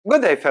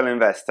Good day, fellow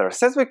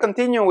investors. As we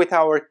continue with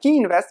our key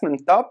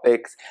investment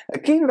topics, a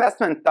key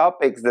investment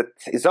topic that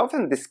is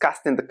often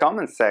discussed in the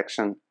comments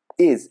section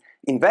is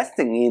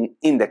investing in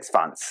index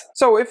funds.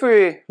 So if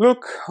we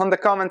look on the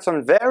comments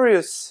on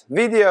various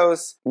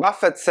videos,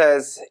 Buffett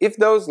says, if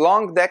those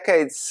long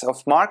decades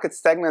of market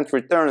stagnant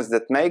returns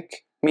that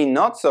make me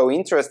not so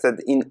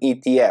interested in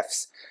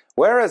ETFs,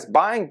 whereas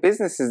buying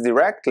businesses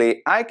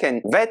directly, I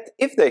can vet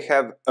if they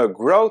have a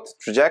growth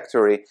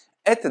trajectory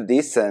at a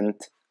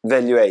decent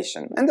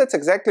valuation. And that's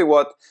exactly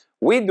what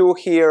we do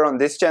here on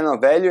this channel,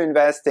 Value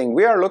Investing.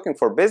 We are looking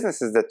for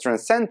businesses that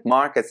transcend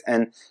markets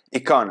and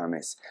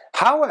economies.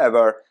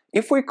 However,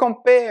 if we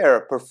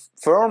compare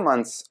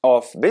performance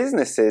of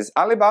businesses,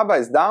 Alibaba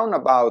is down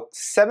about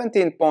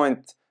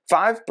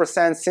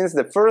 17.5% since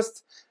the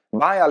first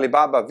Buy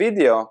Alibaba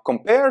video,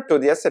 compared to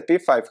the S&P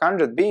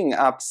 500 being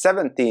up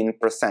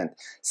 17%.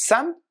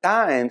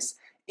 Sometimes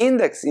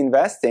index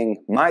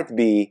investing might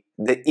be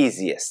the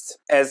easiest,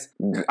 as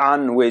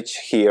Greenwich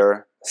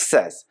here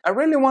says. I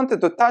really wanted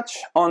to touch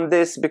on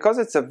this because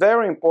it's a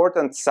very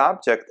important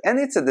subject and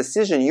it's a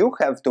decision you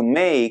have to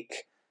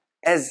make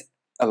as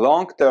a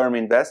long-term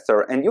investor,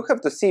 and you have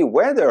to see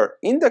whether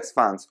index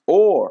funds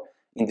or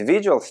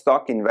individual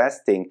stock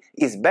investing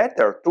is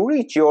better to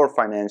reach your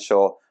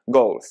financial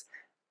goals.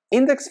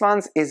 Index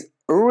funds is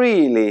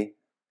really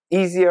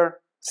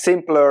easier,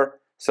 simpler,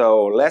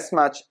 so less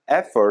much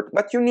effort,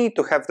 but you need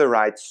to have the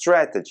right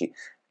strategy.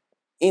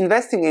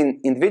 Investing in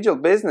individual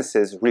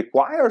businesses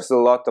requires a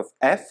lot of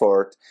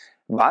effort,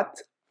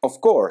 but of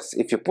course,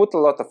 if you put a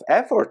lot of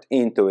effort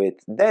into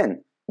it,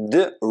 then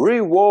the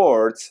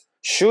rewards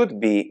should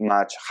be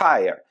much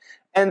higher.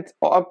 And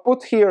I'll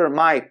put here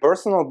my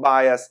personal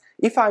bias.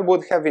 If I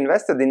would have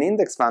invested in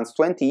index funds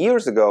 20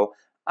 years ago,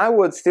 I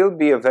would still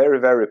be a very,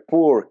 very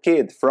poor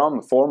kid from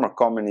a former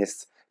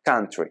communist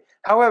country.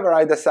 However,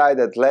 I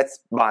decided let's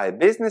buy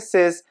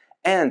businesses,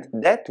 and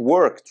that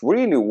worked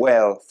really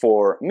well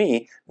for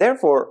me.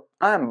 Therefore,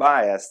 I'm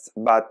biased,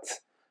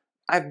 but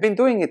I've been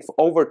doing it for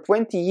over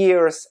 20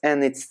 years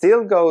and it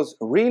still goes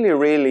really,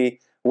 really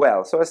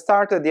well. So I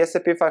started, the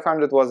S&P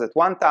 500 was at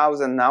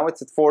 1,000, now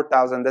it's at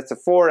 4,000, that's a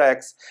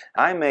 4x.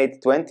 I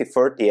made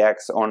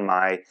 20-30x on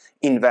my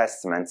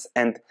investments,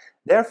 and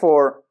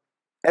therefore,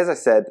 as I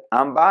said,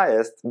 I'm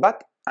biased,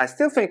 but I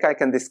still think I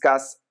can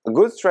discuss a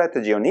good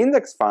strategy on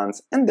index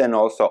funds and then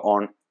also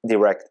on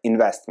direct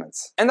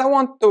investments. And I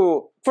want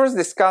to first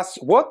discuss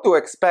what to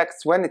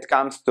expect when it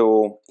comes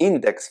to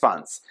index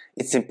funds.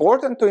 It's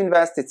important to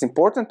invest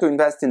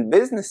in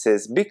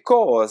businesses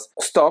because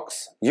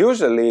stocks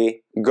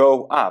usually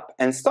go up,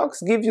 and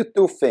stocks give you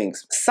two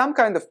things: some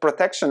kind of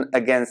protection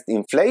against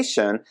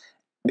inflation,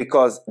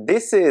 because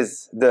this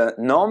is the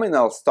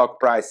nominal stock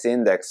price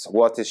index,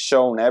 what is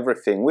shown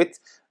everything, with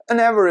an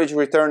average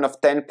return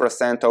of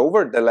 10%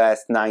 over the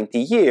last 90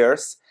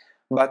 years,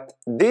 but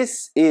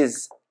this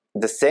is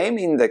the same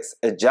index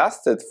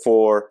adjusted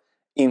for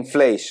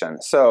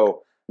inflation.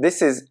 So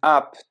this is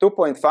up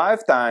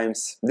 2.5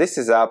 times, this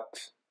is up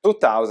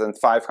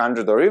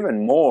 2,500 or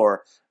even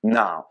more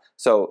now.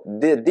 So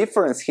the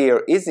difference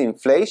here is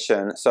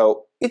inflation,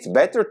 so it's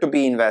better to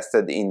be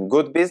invested in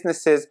good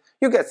businesses.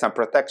 You get some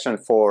protection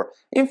for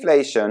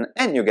inflation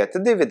and you get a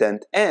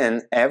dividend,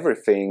 and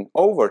everything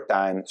over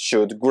time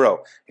should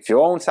grow. If you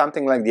own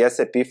something like the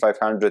S&P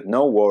 500,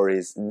 no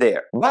worries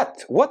there.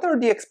 But what are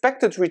the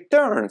expected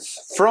returns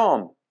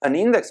from an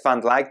index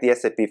fund like the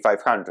S&P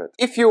 500?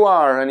 If you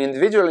are an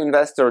individual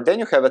investor, then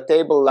you have a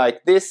table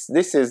like this.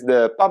 This is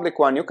the public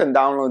one. You can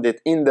download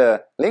it in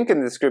the link in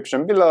the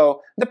description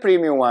below. The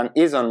premium one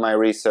is on my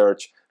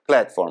research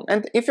platform.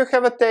 And if you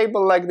have a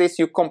table like this,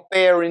 you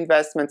compare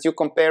investments, you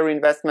compare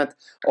investment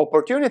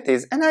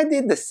opportunities, and I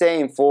did the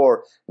same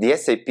for the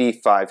S&P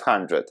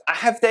 500. I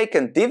have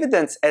taken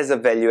dividends as a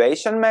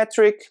valuation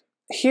metric.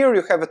 Here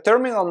you have a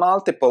terminal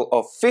multiple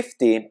of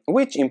 50,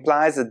 which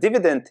implies a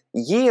dividend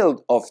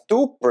yield of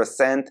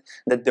 2%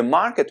 that the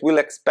market will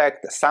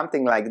expect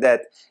something like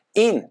that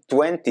in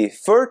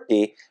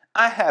 2030.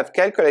 I have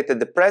calculated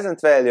the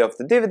present value of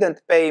the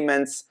dividend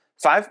payments,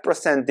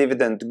 5%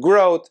 dividend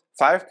growth,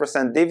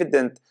 5%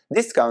 dividend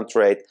discount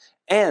rate,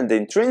 and the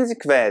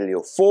intrinsic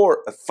value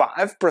for a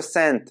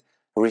 5%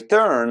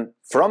 return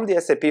from the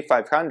S&P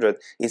 500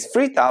 is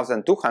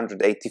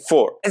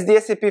 3,284. As the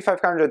S&P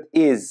 500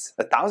 is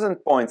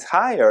 1,000 points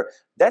higher,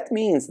 that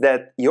means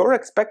that your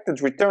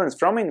expected returns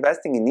from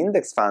investing in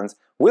index funds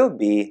will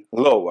be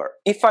lower.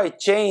 If I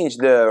change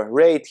the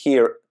rate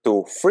here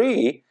to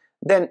 3,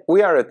 then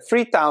we are at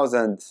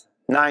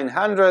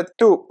 3,900,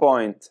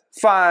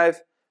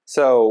 2.5,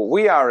 so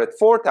we are at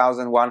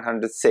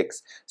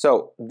 4,106.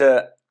 So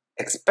the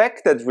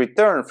expected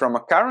return from a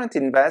current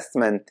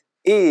investment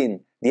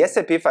in the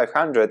S&P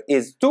 500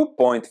 is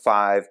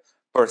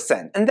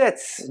 2.5%. And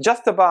that's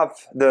just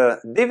above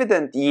the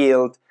dividend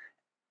yield.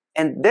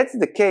 And that's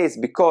the case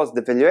because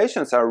the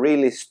valuations are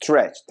really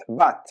stretched.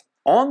 But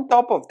on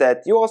top of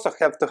that, you also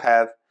have to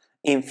have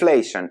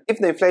inflation. If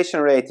the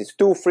inflation rate is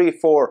 2, 3,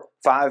 4,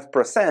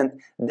 5%,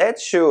 that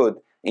should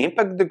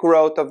impact the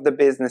growth of the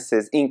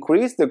businesses,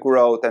 increase the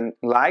growth and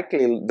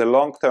likely the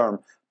long-term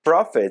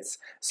profits.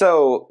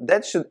 So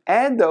that should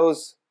add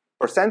those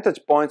percentage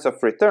points of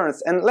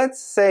returns, and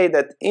let's say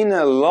that in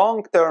a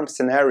long-term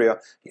scenario,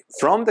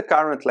 from the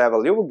current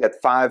level, you will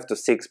get 5 to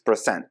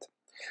 6%.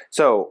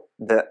 So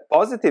the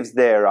positives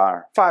there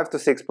are 5 to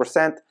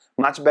 6%,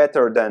 much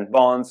better than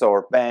bonds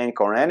or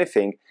bank or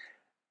anything.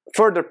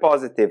 Further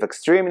positive,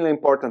 extremely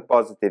important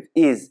positive,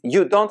 is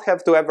you don't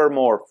have to ever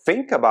more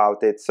think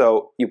about it.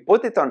 So you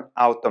put it on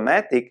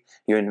automatic,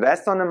 you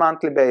invest on a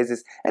monthly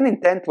basis, and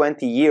in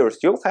 10-20 years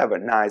you'll have a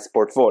nice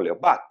portfolio.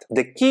 But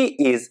the key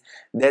is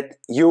that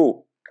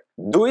you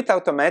do it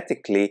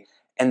automatically,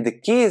 and the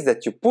key is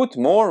that you put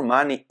more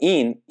money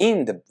in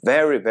the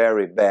very,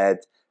 very bad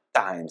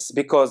times,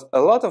 because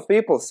a lot of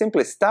people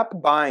simply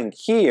stop buying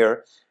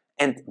here,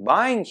 and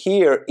buying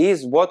here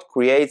is what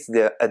creates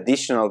the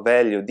additional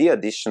value, the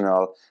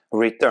additional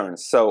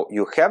returns. So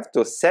you have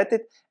to set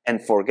it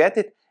and forget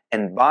it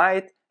and buy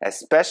it,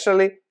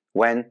 especially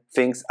when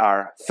things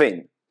are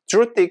thin.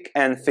 True thick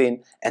and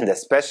thin, and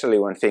especially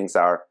when things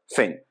are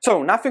thin.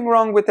 So nothing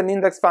wrong with an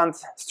index fund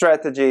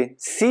strategy.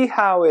 See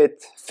how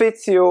it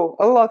fits you.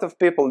 A lot of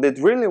people did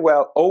really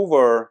well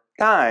over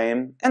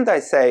time, and I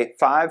say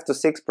 5 to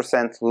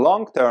 6%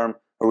 long-term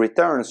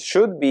returns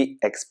should be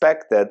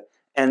expected.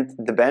 And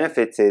the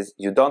benefits is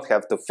you don't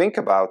have to think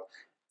about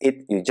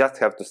it, you just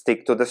have to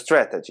stick to the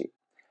strategy.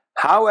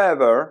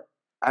 However,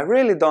 I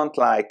really don't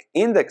like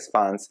index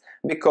funds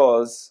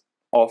because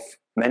of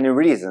many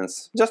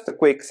reasons. Just a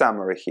quick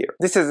summary here.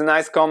 This is a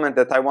nice comment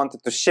that I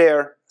wanted to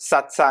share.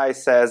 Satsai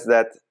says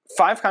that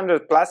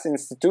 500 plus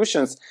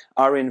institutions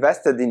are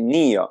invested in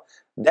NEO.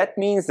 That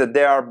means that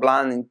they are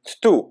blind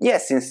too.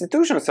 Yes,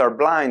 institutions are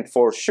blind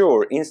for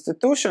sure.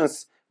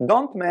 Institutions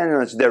don't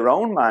manage their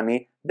own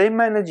money, they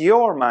manage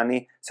your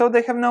money, so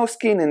they have no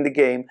skin in the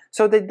game,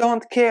 so they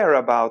don't care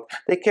about,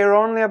 they care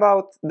only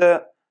about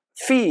the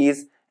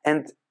fees,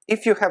 and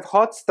if you have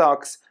hot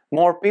stocks,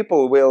 more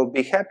people will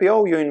be happy,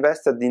 oh, you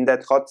invested in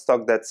that hot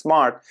stock, that's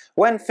smart.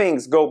 When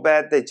things go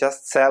bad, they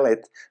just sell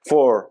it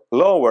for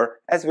lower,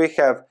 as we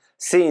have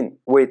seen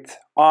with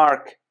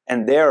ARK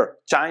and their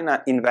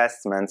China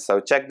investments, so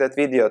check that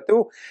video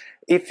too.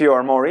 If you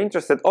are more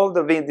interested, all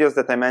the videos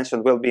that I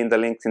mentioned will be in the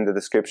links in the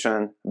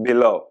description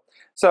below.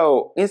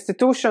 So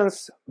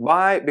institutions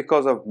buy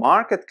because of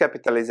market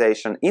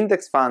capitalization.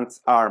 Index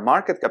funds are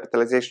market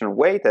capitalization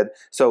weighted,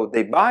 so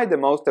they buy the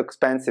most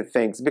expensive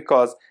things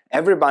because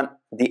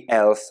everybody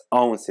else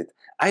owns it.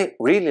 I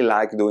really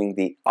like doing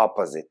the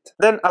opposite.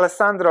 Then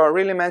Alessandro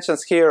really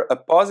mentions here a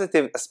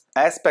positive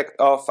aspect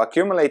of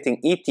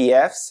accumulating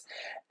ETFs,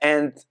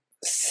 and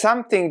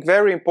something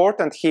very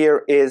important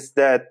here is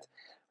that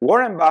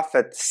Warren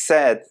Buffett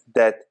said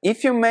that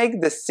if you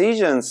make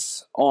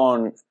decisions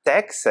on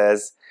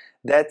taxes,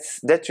 that's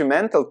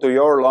detrimental to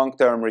your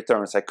long-term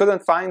returns. I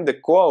couldn't find the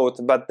quote,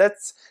 but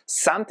that's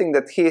something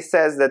that he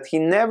says, that he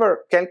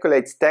never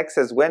calculates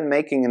taxes when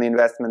making an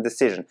investment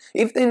decision.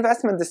 If the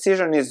investment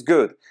decision is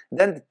good,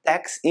 then the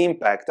tax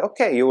impact,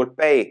 okay, you will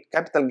pay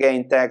capital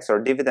gain tax or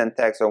dividend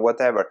tax or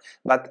whatever,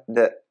 but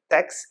the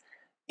tax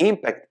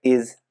impact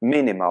is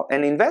minimal.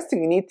 And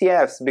investing in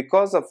ETFs,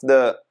 because of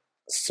the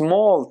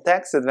small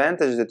tax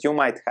advantage that you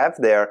might have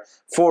there,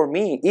 for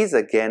me is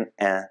again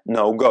a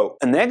no-go.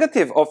 A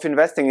negative of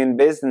investing in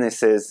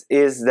businesses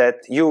is that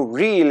you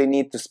really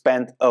need to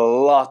spend a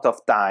lot of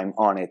time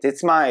on it.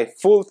 It's my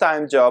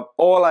full-time job.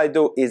 All I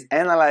do is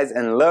analyze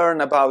and learn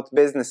about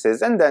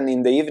businesses, and then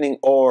in the evening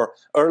or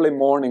early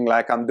morning,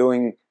 like I'm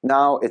doing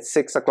now, it's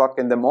 6 o'clock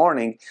in the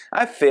morning,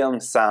 I film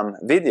some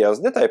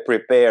videos that I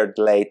prepared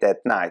late at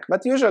night.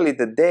 But usually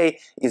the day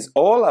is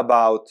all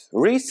about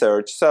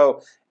research, so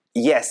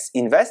yes,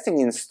 investing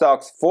in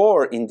stocks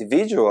for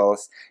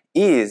individuals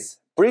is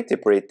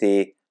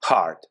pretty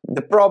hard.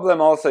 The problem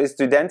also is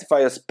to identify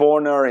a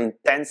spawner in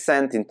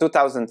Tencent in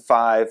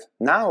 2005.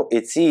 Now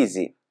it's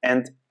easy.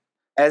 And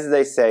as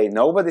they say,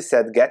 nobody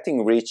said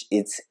getting rich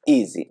it's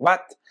easy.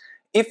 But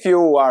if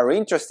you are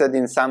interested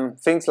in some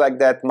things like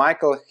that,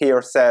 Michael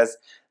here says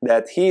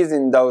that he's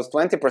in those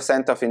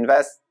 20% of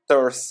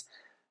investors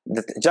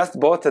that just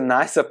bought a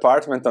nice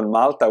apartment on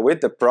Malta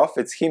with the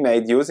profits he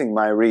made using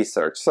my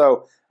research.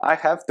 So I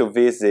have to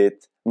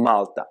visit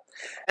Malta.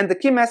 And the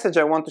key message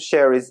I want to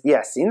share is,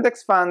 yes,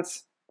 index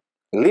funds,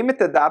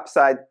 limited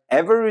upside,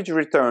 average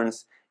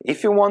returns.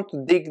 If you want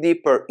to dig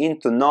deeper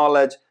into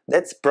knowledge,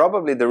 that's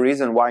probably the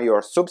reason why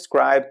you're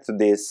subscribed to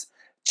this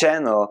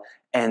channel,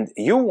 and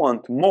you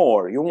want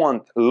more, you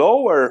want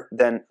lower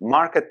than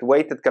market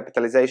weighted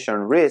capitalization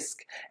risk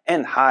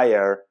and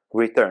higher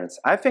returns.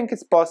 I think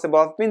it's possible.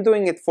 I've been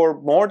doing it for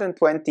more than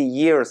 20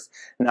 years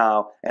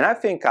now, and I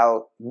think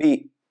I'll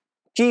be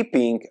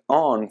keeping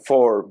on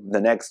for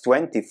the next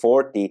 20,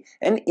 40,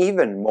 and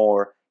even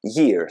more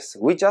years.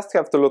 We just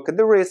have to look at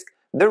the risk,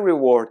 the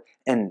reward,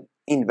 and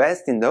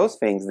invest in those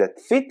things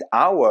that fit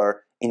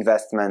our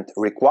investment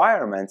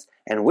requirements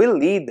and will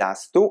lead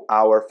us to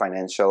our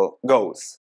financial goals.